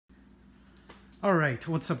Alright,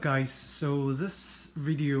 what's up guys? So this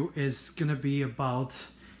video is gonna be about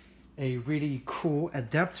a really cool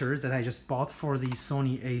adapter that I just bought for the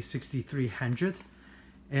Sony A6300.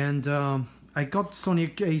 And I got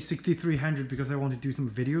Sony A6300 because I want to do some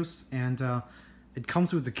videos, and it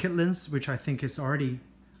comes with the kit lens, which I think is already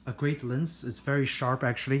a great lens. It's very sharp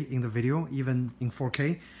actually in the video, even in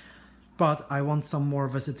 4K. But I want some more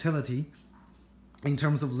versatility in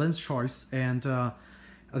terms of lens choice, and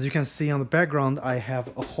as you can see on the background, I have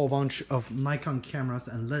a whole bunch of Nikon cameras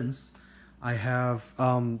and lens I have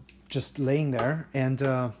just laying there, and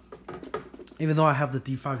even though I have the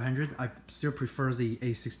D500, I still prefer the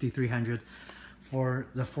A6300 for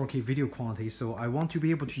the 4K video quality. So I want to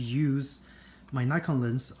be able to use my Nikon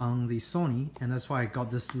lens on the Sony, and that's why I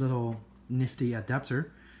got this little nifty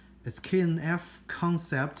adapter. It's Nikon F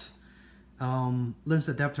concept lens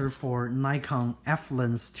adapter for Nikon F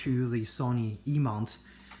lens to the Sony E-mount.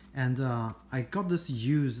 And I got this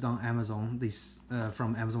used on Amazon,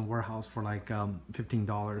 from Amazon warehouse for like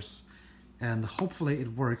 $15, and hopefully it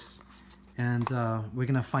works. And we're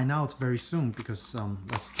gonna find out very soon, because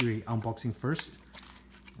let's do an unboxing first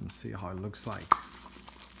and see how it looks like.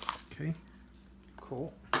 Okay,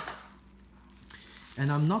 cool.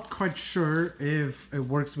 And I'm not quite sure if it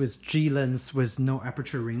works with G lens with no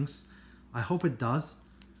aperture rings. I hope it does.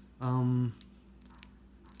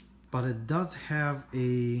 But it does have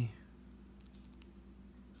a,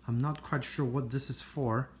 I'm not quite sure what this is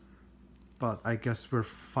for, but I guess we'll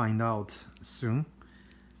find out soon.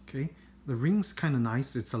 Okay, the ring's kind of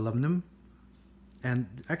nice. It's aluminum, and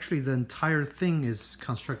actually the entire thing is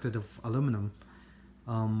constructed of aluminum.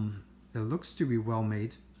 It looks to be well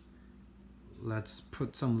made. Let's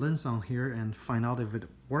put some lens on here and find out if it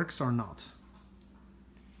works or not.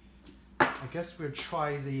 I guess we'll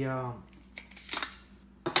try the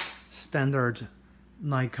standard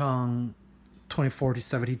Nikon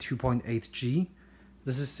 2040-70 2.8 G.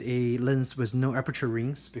 This is a lens with no aperture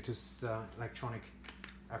rings because electronic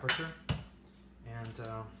aperture, and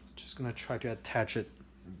just gonna try to attach it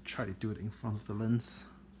and try to do it in front of the lens.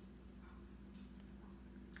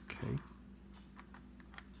 Okay,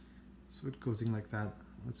 so it goes in like that.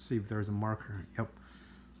 Let's see if there's a marker. Yep,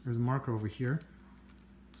 there's a marker over here,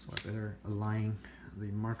 so I better align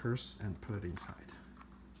the markers and put it inside.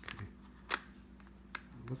 Okay,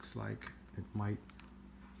 looks like it might.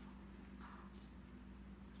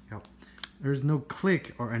 Yep, there's no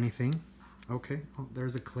click or anything. Okay, oh,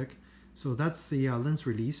 there's a click. So that's the lens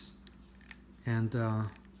release, and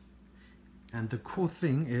the cool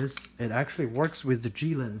thing is it actually works with the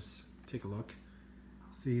G lens. Take a look.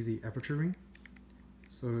 See the aperture ring?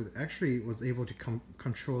 So it actually was able to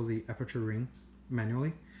control the aperture ring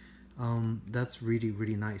manually. That's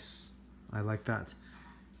really nice. I like that.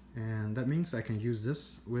 And that means I can use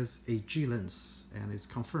this with a G lens, and it's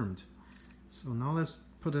confirmed. So now let's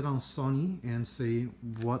put it on Sony and see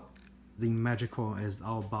what the magical is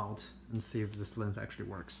all about, and see if this lens actually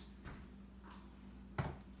works.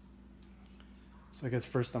 So I guess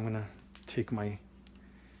first I'm gonna take my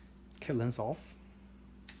kit lens off.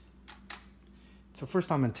 So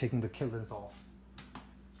first I'm taking the kit lens off,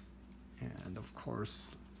 and of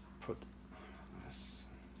course put this.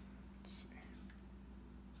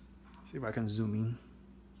 See if I can zoom in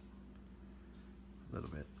a little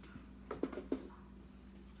bit.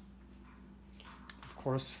 Of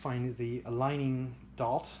course, find the aligning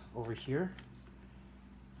dot over here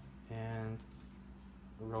and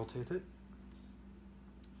rotate it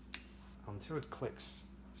until it clicks.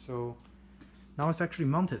 So now it's actually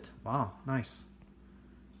mounted. Wow, nice.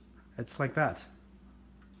 It's like that.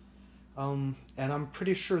 And I'm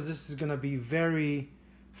pretty sure this is gonna be very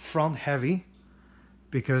front heavy,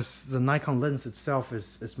 because the Nikon lens itself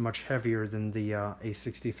is much heavier than the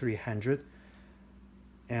A6300,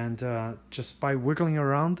 and just by wiggling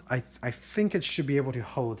around, I think it should be able to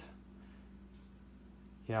hold.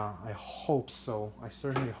 Yeah, I hope so. I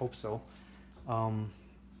certainly hope so. Turn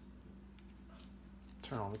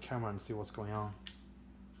on the camera and see what's going on.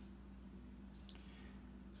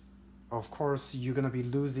 Of course, you're gonna be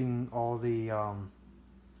losing all the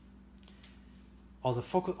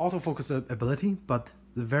autofocus ability, but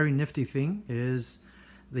the very nifty thing is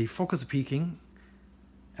the focus peaking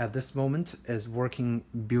at this moment is working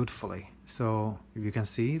beautifully. So if you can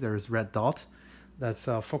see, there's red dot. That's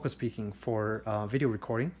focus peaking for video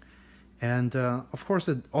recording. And of course,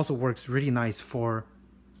 it also works really nice for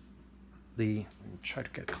the, let me try to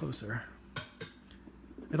get closer.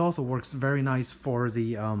 It also works very nice for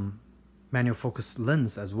the manual focus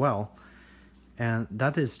lens as well. And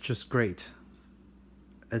that is just great.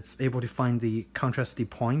 It's able to find the contrasty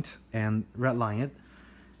point and redline it,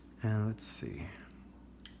 And let's see.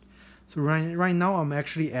 So right now I'm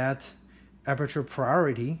actually at aperture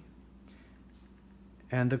priority.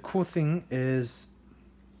 And the cool thing is,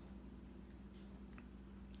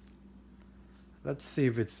 let's see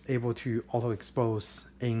if it's able to auto expose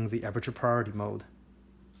in the aperture priority mode.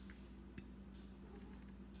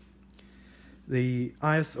 The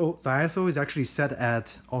ISO is actually set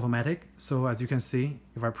at automatic. So as you can see,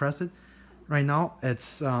 if I press it, right now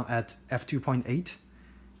it's at f2.8,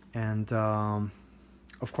 and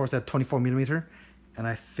of course at 24mm, and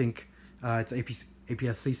I think it's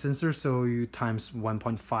APS-C sensor, so you times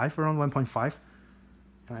 1.5, around 1.5,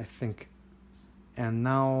 and I think, and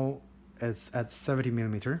now it's at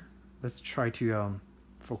 70mm. Let's try to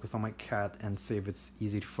focus on my cat and see if it's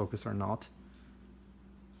easy to focus or not.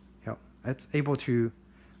 Yep, it's able to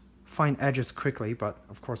find edges quickly, but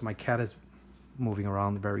of course my cat is moving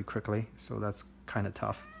around very quickly, so that's kind of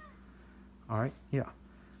tough. All right, yeah.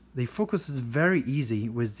 The focus is very easy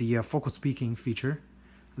with the focus peaking feature.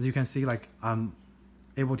 As you can see, like I'm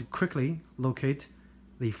able to quickly locate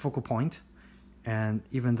the focal point, and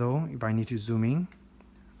even though if I need to zoom in,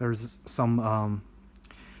 there's some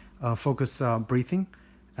focus breathing,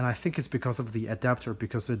 and I think it's because of the adapter,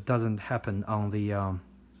 because it doesn't happen on the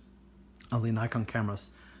Nikon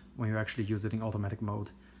cameras when you actually use it in automatic mode.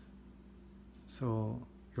 So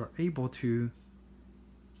you're able to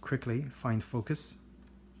quickly find focus.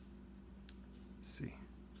 Let's see.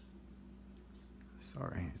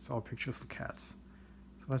 Sorry, it's all pictures of cats.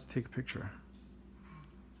 So let's take a picture.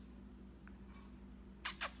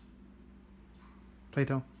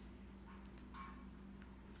 Plato.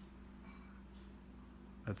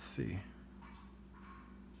 Let's see.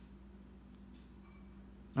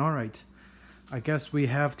 All right. I guess we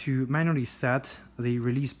have to manually set the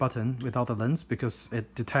release button without the lens because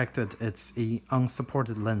it detected it's an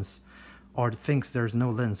unsupported lens, or it thinks there's no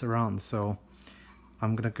lens around. So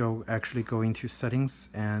I'm gonna actually go into settings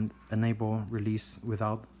and enable release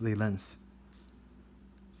without the lens.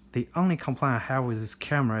 The only complaint I have with this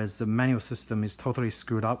camera is the manual system is totally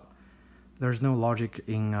screwed up. There's no logic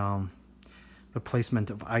in the placement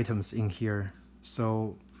of items in here.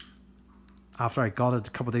 So after I got it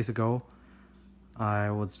a couple days ago,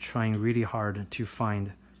 I was trying really hard to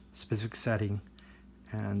find specific setting,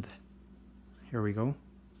 and here we go.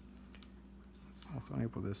 Let's also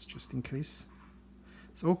enable this just in case.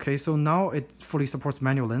 So okay, so now it fully supports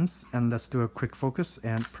manual lens, and let's do a quick focus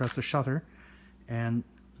and press the shutter, and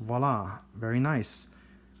voila, very nice.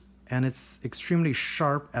 And it's extremely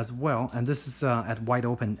sharp as well, and this is at wide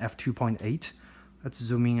open f2.8. Let's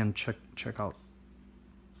zoom in and check out.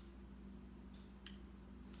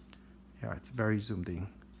 Yeah, it's very zoomed in.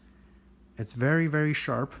 It's very, very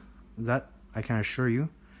sharp, that I can assure you.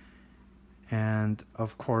 And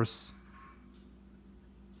of course,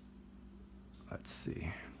 let's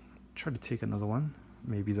see, try to take another one,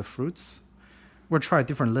 maybe the fruits. We'll try a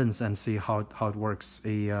different lens and see how it works.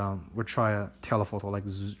 We'll try a telephoto, like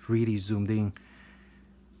really zoomed in.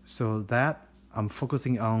 So that I'm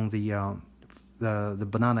focusing on the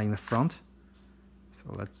banana in the front. So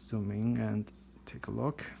let's zoom in and take a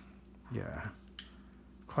look. Yeah,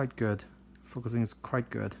 quite good. Focusing is quite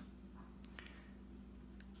good.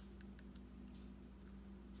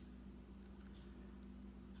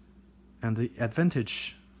 And the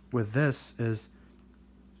advantage with this is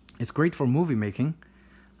it's great for movie making.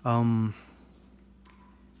 And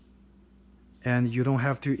you don't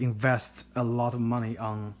have to invest a lot of money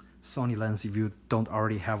on Sony lens if you don't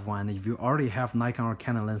already have one. If you already have Nikon or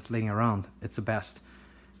Canon lens laying around, it's the best,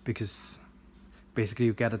 because basically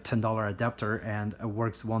you get a $10 adapter and it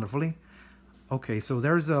works wonderfully. Okay, so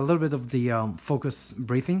there's a little bit of the focus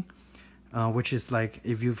breathing, which is like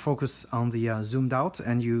if you focus on the zoomed out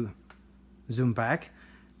and you zoom back,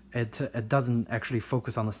 it doesn't actually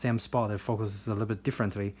focus on the same spot. It focuses a little bit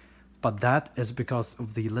differently, but that is because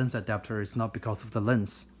of the lens adapter. It's not because of the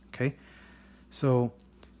lens. Okay, so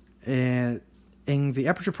in the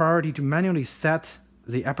aperture priority, to manually set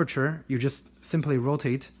the aperture, you just simply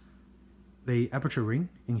rotate the aperture ring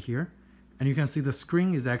in here, and you can see the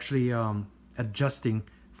screen is actually adjusting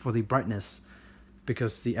for the brightness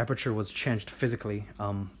because the aperture was changed physically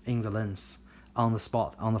in the lens on the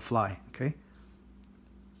spot, on the fly. Okay,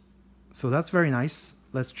 so that's very nice.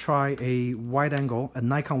 Let's try a wide angle, a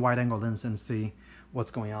Nikon wide angle lens, and see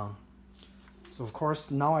what's going on. So of course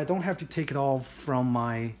now I don't have to take it off from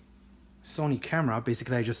my Sony camera.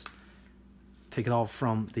 Basically I just take it off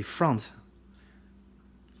from the front.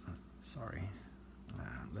 Sorry,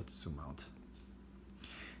 let's zoom out.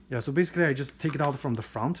 Yeah, so basically I just take it out from the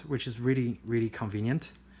front, which is really, really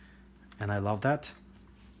convenient, and I love that.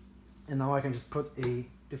 And now I can just put a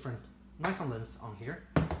different Nikon lens on here.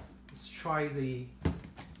 Let's try the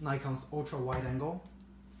Nikon's ultra wide angle,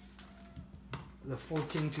 the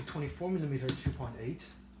 14 to 24mm 2.8,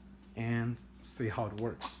 and see how it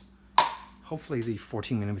works. Hopefully the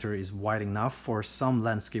 14mm is wide enough for some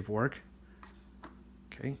landscape work.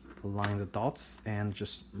 Okay, align the dots and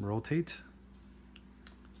just rotate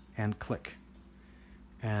and click.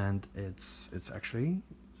 And it's actually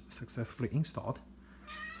successfully installed.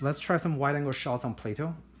 So let's try some wide angle shots on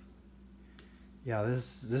Plato. Yeah,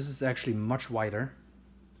 this is actually much wider.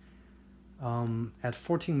 At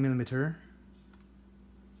 14mm,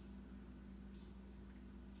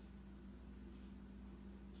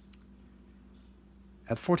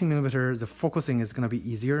 the focusing is going to be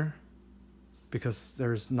easier because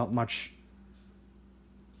there's not much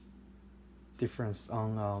difference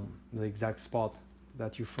on the exact spot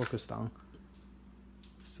that you focused on.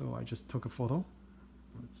 So I just took a photo.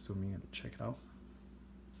 Let's zoom in and check it out.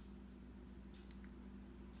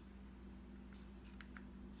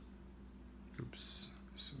 Oops,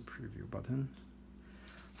 some preview button.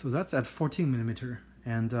 So that's at 14mm,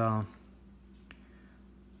 and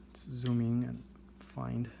let's zoom in and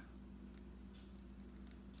find.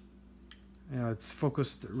 Yeah, it's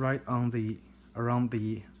focused right on the around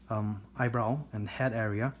the eyebrow and head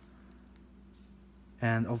area.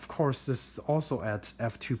 And of course, this is also at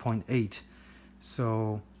f2.8,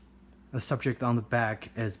 so the subject on the back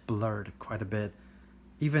is blurred quite a bit,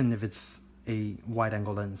 even if it's a wide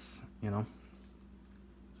angle lens, you know.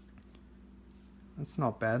 It's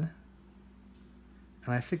not bad,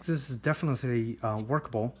 and I think this is definitely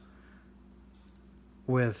workable.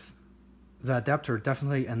 With the adapter,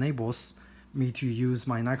 definitely enables me to use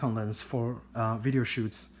my Nikon lens for video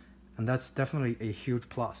shoots, and that's definitely a huge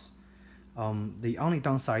plus. The only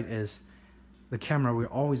downside is the camera will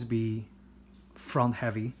always be front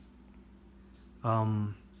heavy.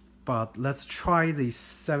 But let's try the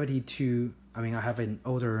 72. I mean, I have an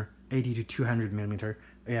older 80 to 200mm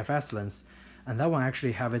AF-s lens, and that one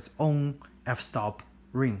actually have its own f-stop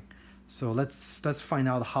ring. So let's find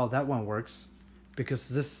out how that one works, because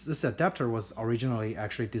this adapter was originally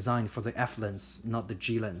actually designed for the F lens, not the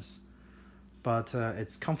G lens. But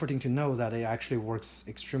it's comforting to know that it actually works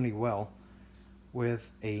extremely well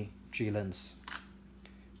with a G lens.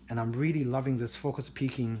 And I'm really loving this focus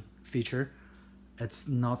peaking feature. It's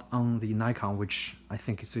not on the Nikon, which I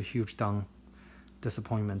think is a huge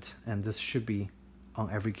disappointment, and this should be on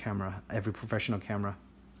every camera, every professional camera.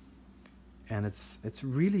 And it's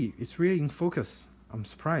really in focus. I'm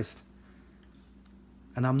surprised.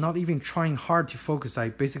 And I'm not even trying hard to focus. I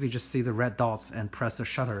basically just see the red dots and press the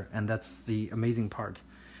shutter, and that's the amazing part.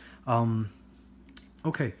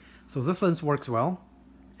 Okay, so this lens works well.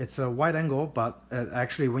 It's a wide angle, but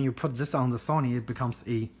actually when you put this on the Sony, it becomes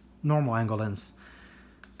a normal angle lens.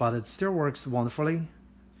 But it still works wonderfully.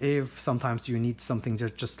 If sometimes you need something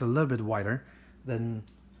just a little bit wider than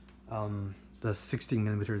the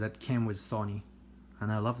 16mm that came with Sony.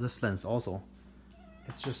 And I love this lens also.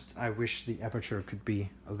 It's just, I wish the aperture could be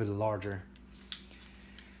a little bit larger.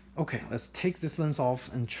 Okay, let's take this lens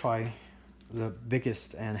off and try the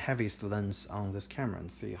biggest and heaviest lens on this camera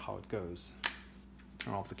and see how it goes.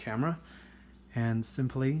 Turn off the camera and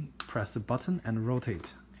simply press the button and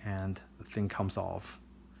rotate, and the thing comes off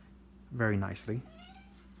very nicely.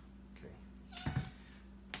 Okay.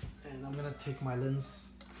 And I'm gonna take my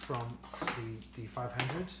lens from the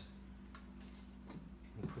 500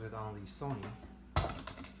 and put it on the Sony.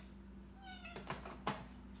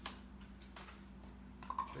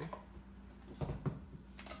 Okay.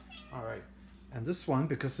 All right, and this one,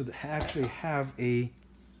 because it actually have a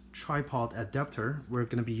tripod adapter, we're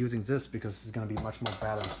going to be using this because it's going to be much more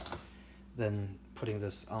balanced than putting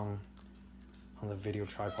this on the video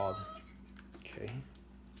tripod. Okay.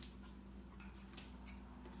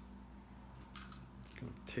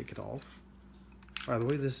 Gonna take it off. By the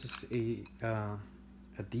way, this is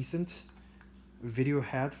a decent video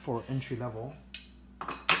head for entry-level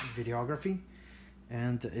videography,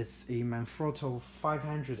 and it's a Manfrotto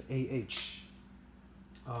 500 AH.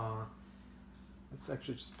 Let's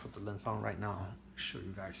actually just put the lens on right now, show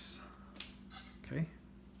you guys. Okay,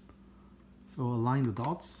 so align the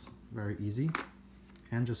dots, very easy,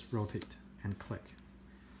 and just rotate and click.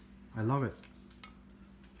 I love it,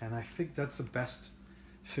 and I think that's the best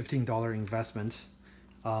 $15 investment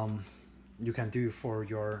you can do for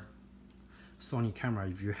your Sony camera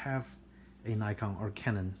if you have a Nikon or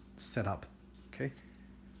Canon setup. Okay,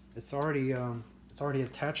 it's already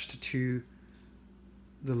attached to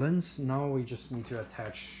the lens. Now we just need to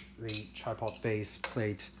attach the tripod base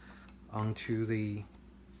plate onto the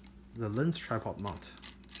lens tripod mount.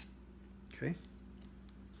 Okay,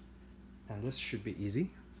 And this should be easy.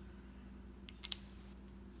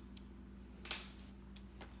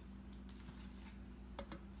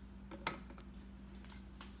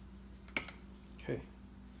 Okay.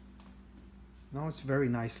 Now it's very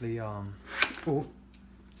nicely, oh,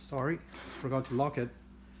 sorry, forgot to lock it.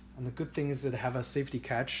 And the good thing is that I have a safety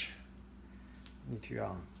catch. I need to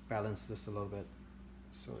balance this a little bit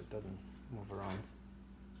so it doesn't move around.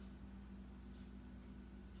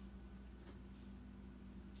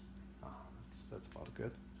 That's about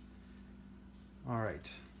good. All right.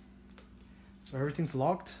 So everything's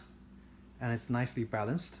locked and it's nicely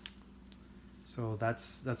balanced. So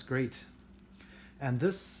that's great. And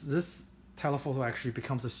this telephoto actually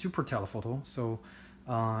becomes a super telephoto. So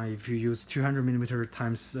if you use 200mm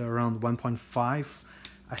times around 1.5,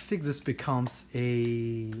 I think this becomes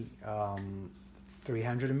a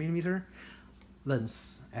 300mm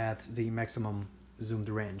lens at the maximum zoomed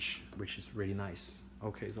range, which is really nice.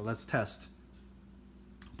 Okay, so let's test.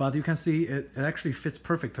 But you can see it actually fits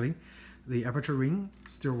perfectly. The aperture ring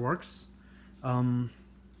still works.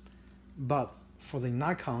 But for the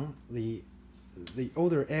Nikon, the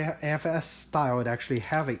older AF-s style, it actually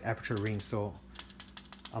have an aperture ring. So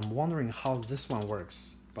I'm wondering how this one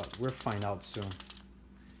works, but we'll find out soon.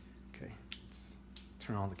 Okay, let's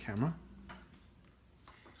turn on the camera.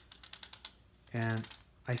 And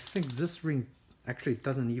I think this ring actually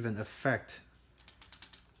doesn't even affect.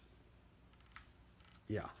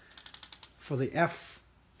 Yeah, for the F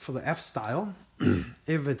style,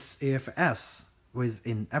 if it's AF-s with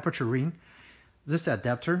an aperture ring, this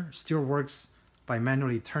adapter still works by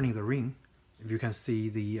manually turning the ring. If you can see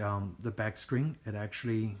the back screen, it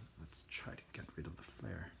actually, let's try to get rid of the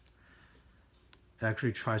flare. It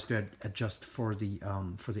actually tries to adjust for the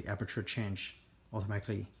aperture change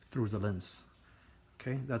automatically through the lens.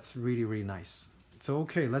 Okay, that's really nice. So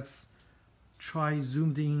okay, let's try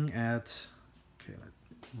zoomed in at. Okay, let's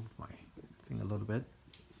move my thing a little bit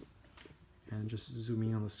and just zoom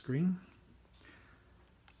in on the screen.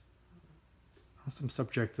 Some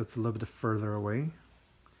subject that's a little bit further away,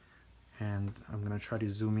 and I'm gonna try to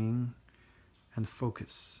zoom in and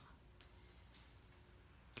focus.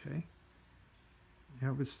 Okay,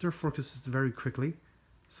 yeah, it still focuses very quickly.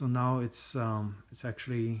 So now it's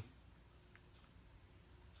actually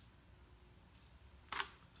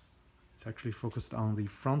focused on the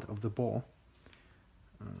front of the ball.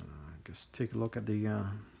 Just take a look at the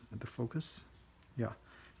focus. Yeah,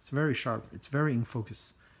 it's very sharp. It's very in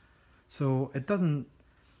focus. So it doesn't.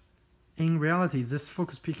 In reality, this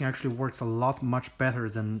focus peaking actually works a lot much better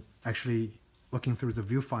than actually looking through the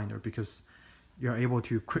viewfinder, because you're able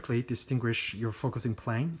to quickly distinguish your focusing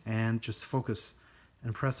plane and just focus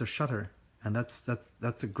and press the shutter. And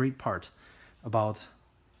that's a great part about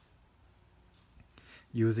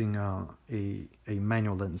using a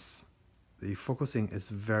manual lens. The focusing is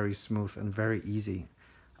very smooth and very easy.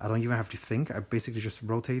 I don't even have to think. I basically just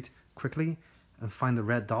rotate quickly and find the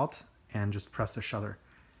red dot and just press the shutter.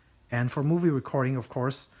 And for movie recording, of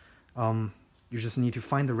course, you just need to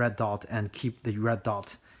find the red dot and keep the red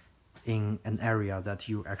dot in an area that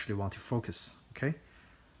you actually want to focus. Okay,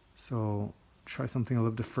 so try something a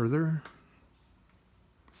little bit further.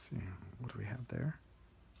 Let's see, what do we have there?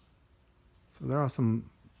 So there are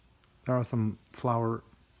some flower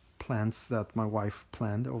plants that my wife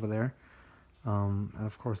planted over there, and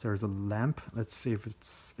of course there's a lamp. Let's see if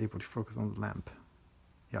it's able to focus on the lamp.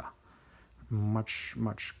 Yeah, much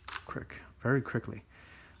very quickly.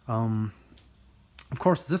 Of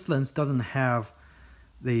course, this lens doesn't have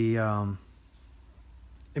the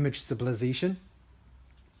image stabilization,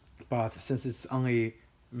 but since it's on a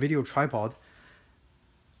video tripod,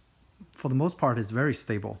 for the most part it's very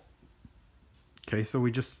stable. Okay, so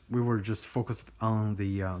we were just focused on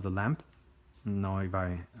the lamp. Now if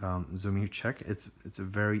I zoom in, check, it's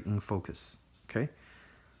very in focus. Okay,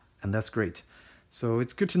 and that's great. So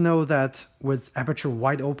it's good to know that with aperture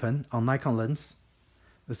wide open on Nikon lens,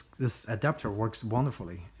 this adapter works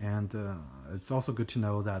wonderfully. And it's also good to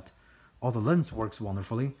know that all the lens works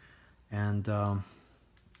wonderfully. And I'm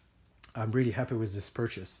really happy with this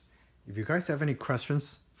purchase. If you guys have any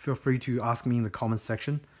questions, feel free to ask me in the comments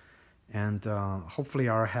section. And hopefully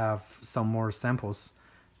I'll have some more samples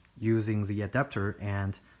using the adapter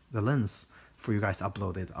and the lens for you guys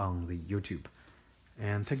uploaded on the YouTube.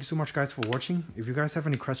 And thank you so much guys for watching. If you guys have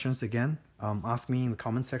any questions, again, ask me in the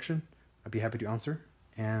comment section. I'd be happy to answer.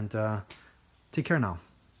 And take care now.